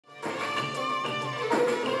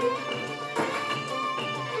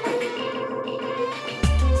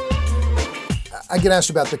I get asked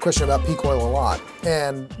about the question about peak oil a lot,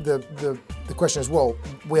 and the question is, well,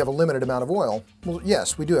 we have a limited amount of oil. Well,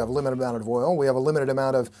 yes, we do have a limited amount of oil. We have a limited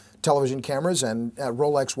amount of television cameras and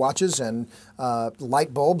Rolex watches and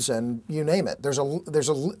light bulbs and you name it. There's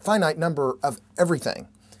a finite number of everything.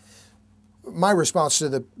 My response to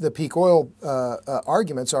the peak oil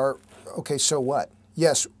arguments are, okay, so what?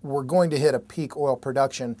 Yes, we're going to hit a peak oil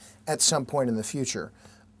production at some point in the future.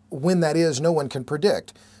 When that is, no one can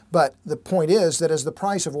predict. But the point is that as the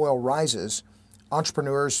price of oil rises,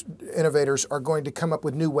 entrepreneurs, innovators are going to come up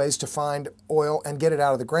with new ways to find oil and get it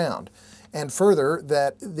out of the ground. And further,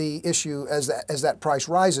 that the issue as that price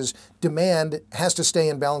rises, demand has to stay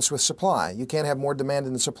in balance with supply. You can't have more demand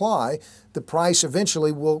than the supply. The price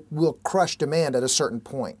eventually will crush demand at a certain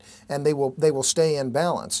point, and they will stay in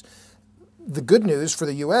balance. The good news for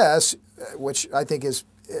the U.S., which I think is,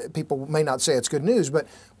 people may not say it's good news, but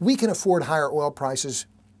we can afford higher oil prices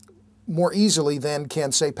more easily than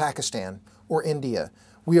can, say, Pakistan or India.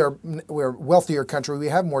 We're a wealthier country. We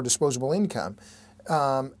have more disposable income.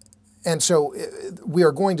 And so we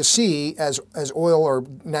are going to see, as oil or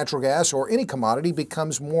natural gas or any commodity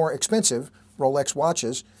becomes more expensive, Rolex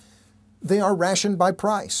watches, they are rationed by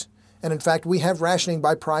price. And in fact, we have rationing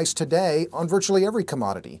by price today on virtually every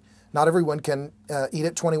commodity. Not everyone can eat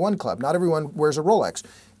at 21 Club. Not everyone wears a Rolex.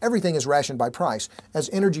 Everything is rationed by price. As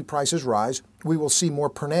energy prices rise, we will see more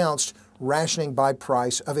pronounced rationing by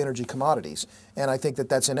price of energy commodities. And I think that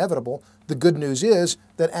that's inevitable. The good news is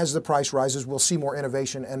that as the price rises, we'll see more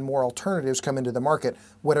innovation and more alternatives come into the market,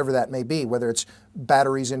 whatever that may be, whether it's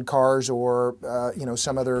batteries in cars or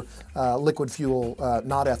some other liquid fuel,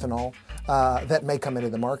 not ethanol, that may come into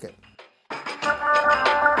the market.